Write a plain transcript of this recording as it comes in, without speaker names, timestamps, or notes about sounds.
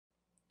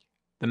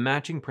The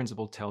matching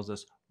principle tells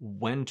us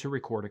when to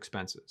record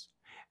expenses.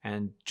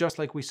 And just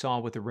like we saw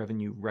with the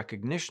revenue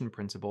recognition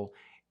principle,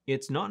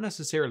 it's not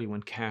necessarily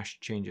when cash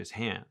changes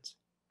hands.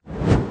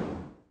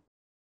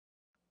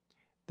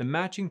 The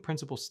matching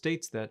principle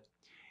states that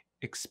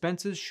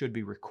expenses should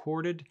be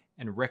recorded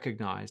and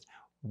recognized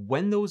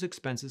when those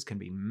expenses can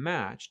be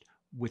matched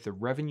with the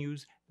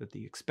revenues that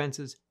the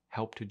expenses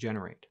help to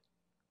generate.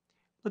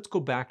 Let's go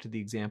back to the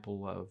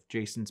example of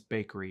Jason's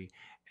Bakery,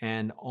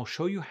 and I'll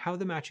show you how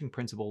the matching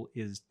principle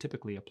is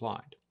typically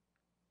applied.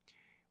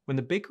 When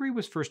the bakery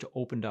was first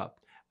opened up,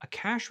 a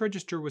cash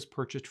register was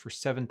purchased for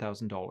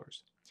 $7,000.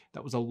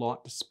 That was a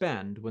lot to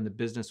spend when the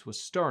business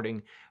was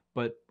starting,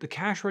 but the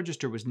cash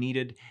register was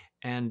needed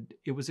and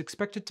it was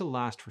expected to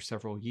last for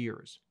several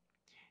years.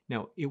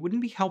 Now, it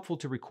wouldn't be helpful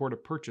to record a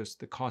purchase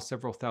that cost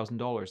several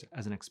 $1,000s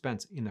as an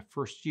expense in the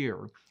first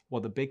year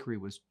while the bakery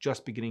was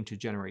just beginning to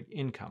generate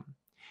income.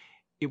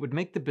 It would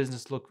make the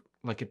business look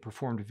like it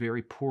performed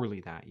very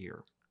poorly that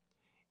year.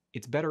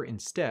 It's better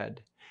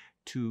instead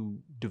to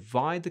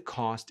divide the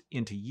cost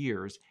into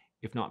years,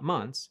 if not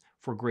months,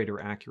 for greater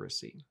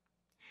accuracy.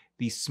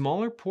 These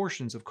smaller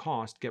portions of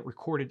cost get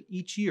recorded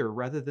each year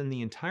rather than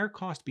the entire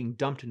cost being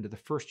dumped into the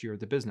first year of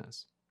the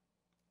business.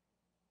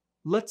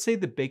 Let's say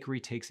the bakery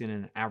takes in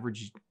an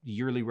average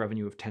yearly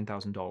revenue of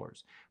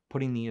 $10,000.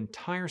 Putting the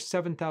entire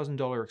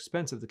 $7,000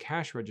 expense of the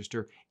cash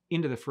register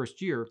into the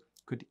first year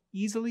could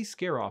easily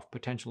scare off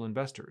potential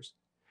investors.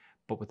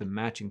 But with the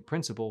matching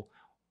principle,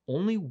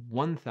 only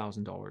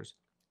 $1,000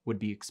 would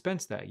be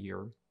expensed that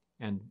year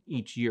and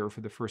each year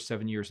for the first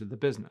 7 years of the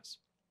business.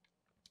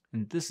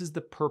 And this is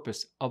the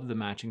purpose of the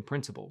matching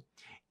principle.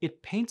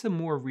 It paints a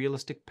more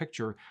realistic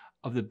picture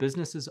of the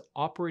business's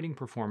operating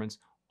performance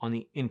on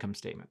the income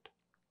statement.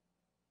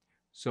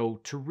 So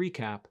to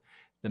recap,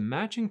 the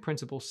matching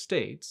principle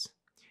states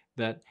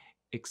that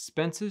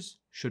expenses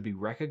should be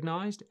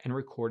recognized and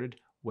recorded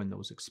when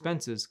those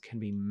expenses can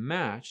be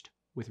matched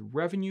with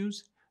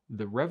revenues,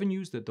 the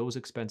revenues that those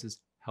expenses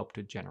help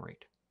to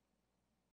generate.